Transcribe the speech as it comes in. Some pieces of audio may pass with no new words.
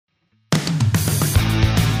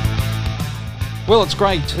Well, it's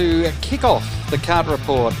great to kick off the Kart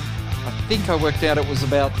Report. I think I worked out it was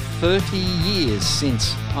about 30 years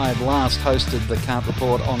since I had last hosted the Kart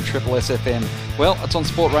Report on Triple SFM. Well, it's on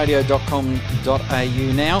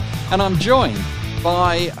sportradio.com.au now, and I'm joined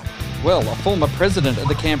by, well, a former president of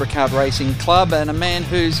the Canberra Kart Racing Club and a man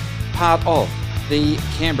who's part of the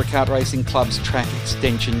Canberra Kart Racing Club's Track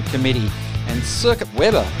Extension Committee. And Circuit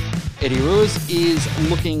Webber, Eddie Ruiz, is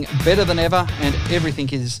looking better than ever, and everything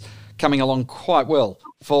is coming along quite well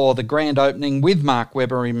for the grand opening with Mark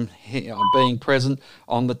Webber being present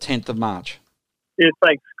on the 10th of March. Yeah,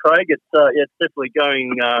 thanks, Craig. It's definitely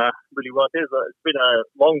going really well. It's been a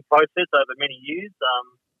long process over many years,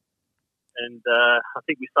 and I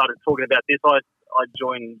think we started talking about this. I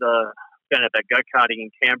joined going about go-karting in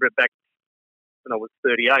Canberra back when I was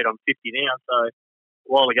 38. I'm 50 now, so a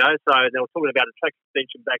while ago. So they were talking about a track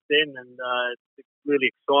extension back then, and it's really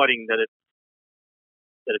exciting that it's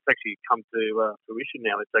actually come to fruition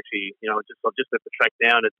now. It's actually, I've just left the track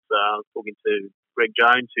down. It's talking to Greg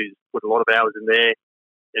Jones, who's put a lot of hours in there,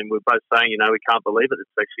 and we're both saying, we can't believe it. It's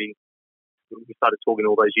actually, we started talking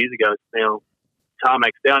all those years ago. Now,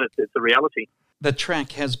 tarmac's down. It's a reality. The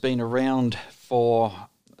track has been around for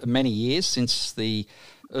many years, since the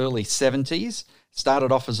early 70s.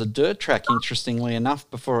 Started off as a dirt track, interestingly enough,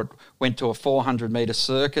 before it went to a 400-metre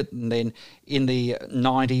circuit, and then in the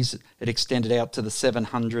 90s it extended out to the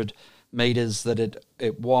 700 metres that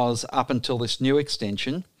it was up until this new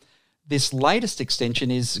extension. This latest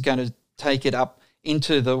extension is going to take it up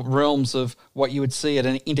into the realms of what you would see at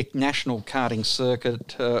an international karting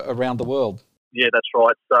circuit around the world. Yeah, that's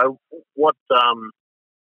right. So when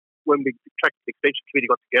the Track Extension Committee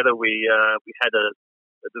got together, we had a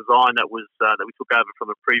design that we took over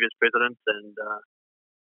from a previous president, and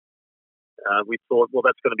we thought, well,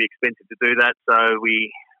 that's going to be expensive to do that. So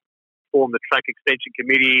we formed the Track Extension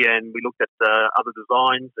Committee, and we looked at other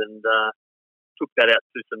designs and took that out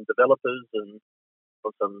to some developers and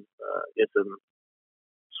some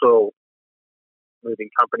soil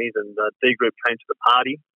moving companies, and D Group came to the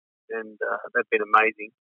party, and they've been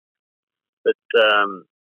amazing. But so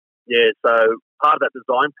part of that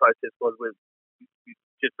design process was with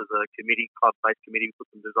just as a committee, club-based committee, we put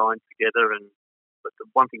some designs together. But the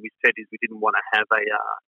one thing we said is we didn't want to have a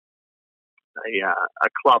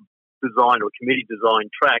club design or committee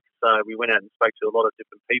design track. So we went out and spoke to a lot of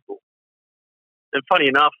different people. And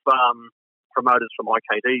funny enough, promoters from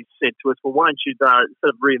IKD said to us, well, why don't you,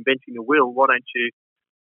 instead of reinventing the wheel, why don't you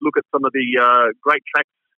look at some of the great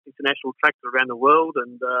tracks, international tracks around the world?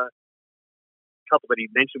 And a couple that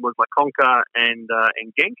he mentioned was La Conca and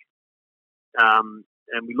Genk.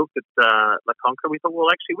 And we looked at La Conca. We thought,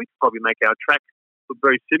 well, actually, we could probably make our track look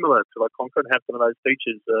very similar to La Conca and have some of those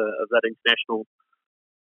features of that international,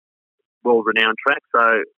 world-renowned track.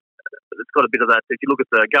 So it's got a bit of that. If you look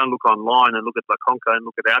at go and look online and look at La Conca and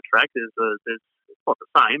look at our track, there's it's not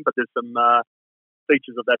the same, but there's some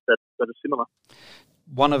features of that are similar.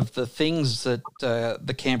 One of the things that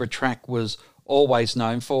the Canberra track was always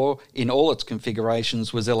known for in all its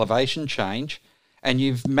configurations was elevation change, and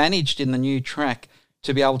you've managed in the new track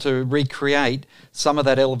to be able to recreate some of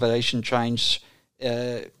that elevation change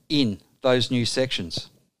in those new sections.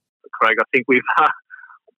 Craig, I think we've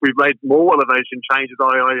made more elevation changes.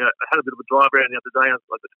 I had a bit of a drive around the other day. I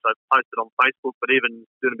posted on Facebook, but even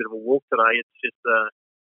doing a bit of a walk today, it's just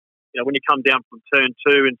when you come down from turn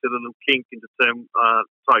 2 into the little kink into turn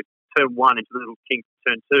 1 into the little kink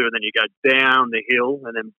turn 2, and then you go down the hill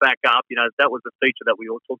and then back up. That was a feature that we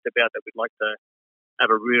all talked about, that we'd like to have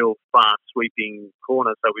a real fast sweeping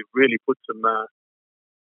corner. So we've really put some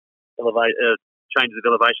changes of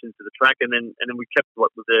elevation to the track, and then we kept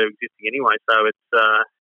what was there existing anyway. So it's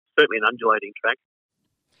certainly an undulating track.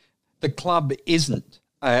 The club isn't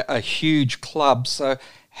a huge club, so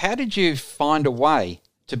how did you find a way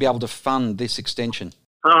to be able to fund this extension?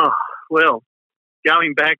 Oh, well,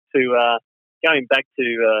 going back to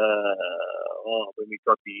when we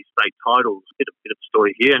got the state titles, a bit of a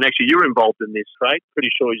story here. And actually, you were involved in this, Craig.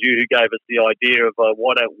 Pretty sure it's you who gave us the idea of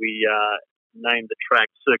why don't we name the track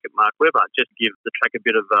Circuit Mark Webber? Just give the track a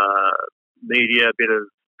bit of media, a bit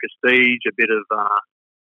of prestige, a bit of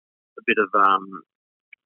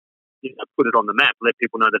put it on the map, let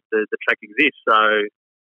people know that the track exists. So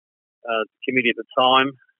the committee at the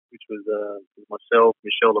time, which was myself,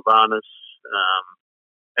 Michelle Lavanis.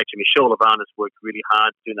 Actually, Michelle Lavanis worked really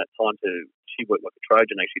hard during that time. She worked like a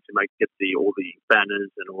Trojan actually to get all the banners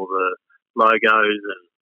and all the logos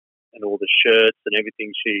and all the shirts and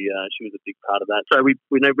everything. She was a big part of that. So we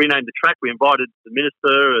renamed the track. We invited the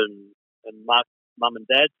minister and Mark's mum and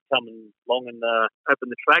dad to come along and open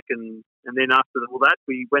the track, and And then after all that,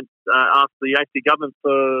 we went asked the AC government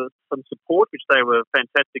for some support, which they were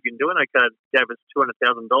fantastic in doing. They gave us $200,000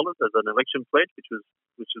 as an election pledge, which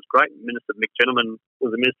was great. Minister Mick Gentleman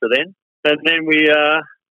was the minister then. And then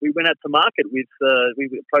we went out to market with we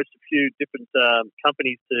approached a few different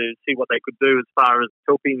companies to see what they could do as far as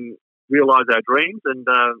helping realise our dreams. And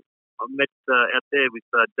I met out there with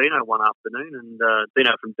Dino one afternoon, and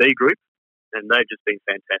Dino from D Group, and they've just been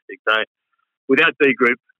fantastic. So without D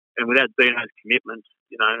Group and without Dino's commitment,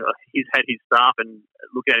 you know, he's had his staff and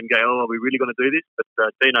look at him and go, oh, are we really going to do this? But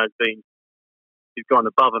he's gone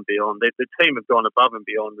above and beyond. The team have gone above and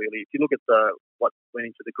beyond, really. If you look at what went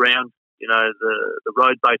into the ground, you know, the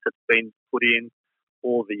road base that's been put in,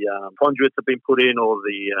 all the conduits have been put in, all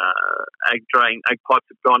the ag pipes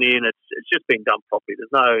have gone in. It's just been done properly.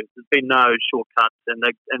 There's been no shortcuts, and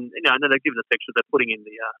then they're giving us extras. They're putting in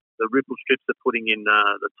the ripple strips. They're putting in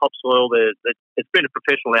the topsoil. It's been a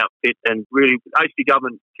professional outfit, and really, AC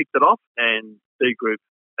government kicked it off, and D Group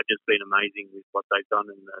have just been amazing with what they've done,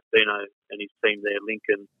 and Dino and his team there,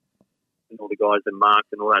 Lincoln, and all the guys, and Mark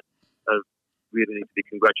and all that, really need to be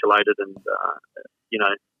congratulated. And you know,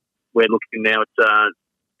 we're looking now at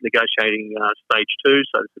negotiating stage 2,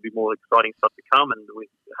 so this will be more exciting stuff to come. And we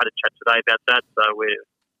had a chat today about that, so we're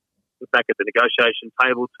back at the negotiation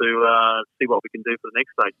table to see what we can do for the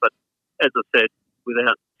next stage. But as I said,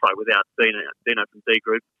 without Dino from D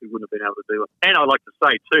Group, we wouldn't have been able to do it. And I'd like to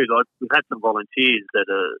say too, like, we've had some volunteers that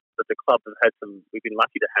the club have had some. We've been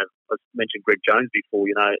lucky to have. I mentioned Greg Jones before.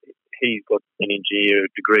 You know, he's got an engineer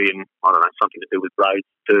degree in, I don't know, something to do with roads,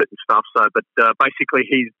 dirt and stuff. So, but basically,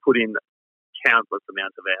 he's put in countless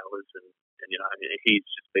amounts of hours, and you know, he's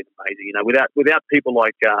just been amazing. You know, without people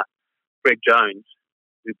like Greg Jones,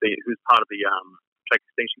 who's part of the track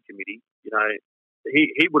extension committee, you know,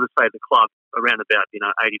 he would have saved the club around about, you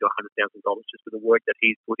know, $80,000 to $100,000 just for the work that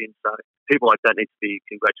he's put in. So people like that need to be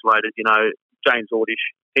congratulated. You know, James Ordish,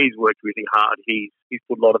 he's worked really hard. He's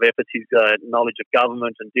put a lot of effort. His knowledge of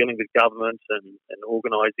government and dealing with government and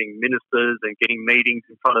organising ministers and getting meetings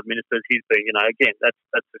in front of ministers. He's been, you know, again, that's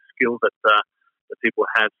a skill that people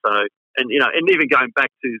have. So, and you know, and even going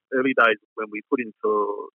back to early days when we put in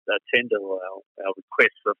for that tender or our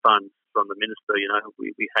request for funds from the minister, you know,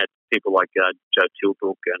 we had people like Joe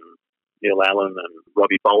Tilbrook and Neil Allen and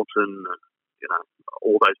Robbie Bolton and, you know,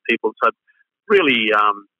 all those people. So really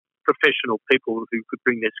professional people who could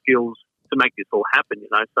bring their skills to make this all happen,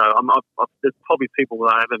 you know. So there's probably people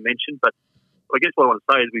that I haven't mentioned, but I guess what I want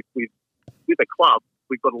to say is we've with a club,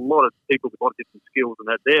 we've got a lot of people with a lot of different skills,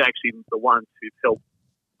 and that they're actually the ones who've helped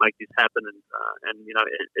make this happen. And you know,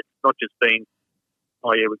 it's not just been,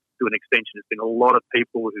 oh yeah, we'll do an extension. There's been a lot of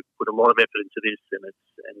people who've put a lot of effort into this, and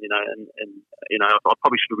you know, I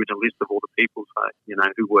probably should have written a list of all the people, so, you know,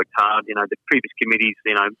 who worked hard. You know, the previous committees.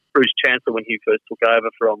 You know, Bruce Chancellor, when he first took over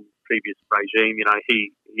from previous regime, you know,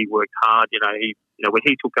 he worked hard. You know, when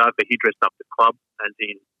he took over, he dressed up the club, as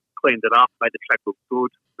in cleaned it up, made the track look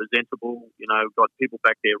good, presentable. You know, got people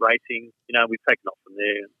back there racing. You know, we've taken off from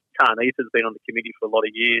there. Khan Ether's been on the committee for a lot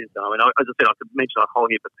of years. I mean, as I said, I could mention a whole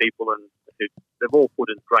heap of people, and they've all put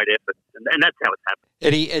in great effort, and that's how it's happened.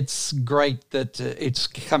 Eddie, it's great that it's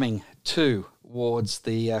coming towards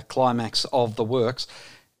the climax of the works.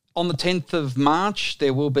 On the 10th of March,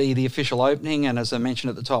 there will be the official opening, and as I mentioned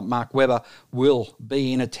at the top, Mark Webber will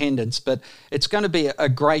be in attendance. But it's going to be a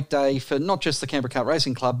great day for not just the Canberra Kart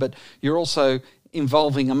Racing Club, but you're also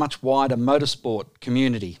involving a much wider motorsport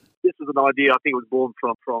community. This was an idea, I think it was born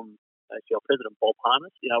from actually our president, Bob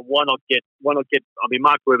Harness. You know, why not get, I mean,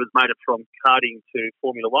 Mark Webber's made it from karting to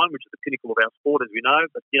Formula One, which is the pinnacle of our sport, as we know.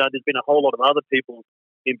 But, you know, there's been a whole lot of other people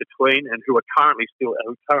in between and who are currently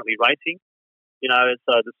racing. You know,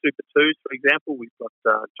 so the Super 2s, for example, we've got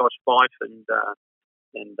Josh Fife and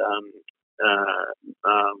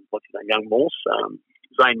what's his name, Young Morse,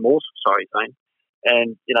 Zane Morse, Zane.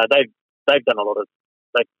 And, you know, they've done a lot of,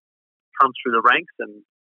 they've come through the ranks and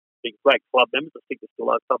been great club members. I think they're still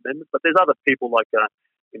our club members. But there's other people like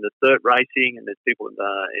in the dirt racing, and there's people in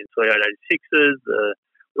Toyota 86s.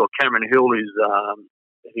 We've got Cameron Hill, who's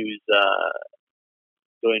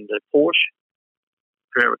doing the Porsche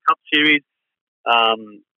Carrera Cup Series.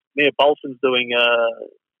 Mia Bolson's doing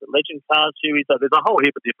the Legend Car Series. So there's a whole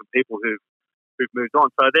heap of different people who've moved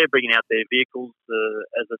on. So they're bringing out their vehicles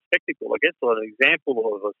as a spectacle, I guess, or an example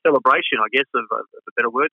or a celebration, I guess, of a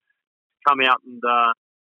better word. Come out and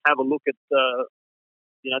have a look at,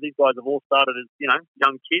 you know, these guys have all started as, you know,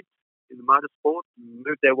 young kids in the motorsport and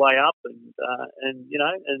moved their way up and you know,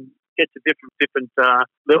 and get to different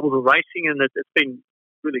levels of racing. And it's been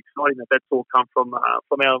really exciting that that's all come from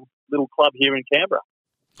our little club here in Canberra.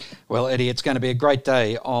 Well, Eddie, it's going to be a great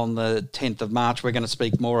day on the 10th of March. We're going to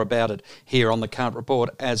speak more about it here on the Cart Report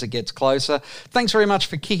as it gets closer. Thanks very much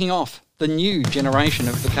for kicking off the new generation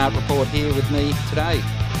of the Cart Report here with me today.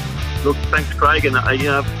 Look, thanks, Craig, and I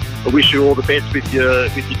wish you all the best with your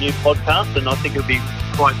new podcast, and I think it'll be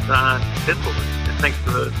quite successful. And thanks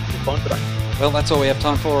for the time today. Well, that's all we have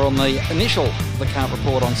time for on the initial The Cart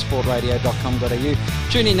Report on sportradio.com.au.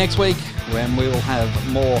 Tune in next week when we will have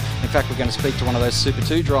more. In fact, we're going to speak to one of those Super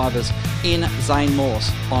 2 drivers in Zane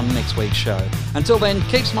Morse on next week's show. Until then,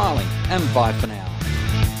 keep smiling and bye for now.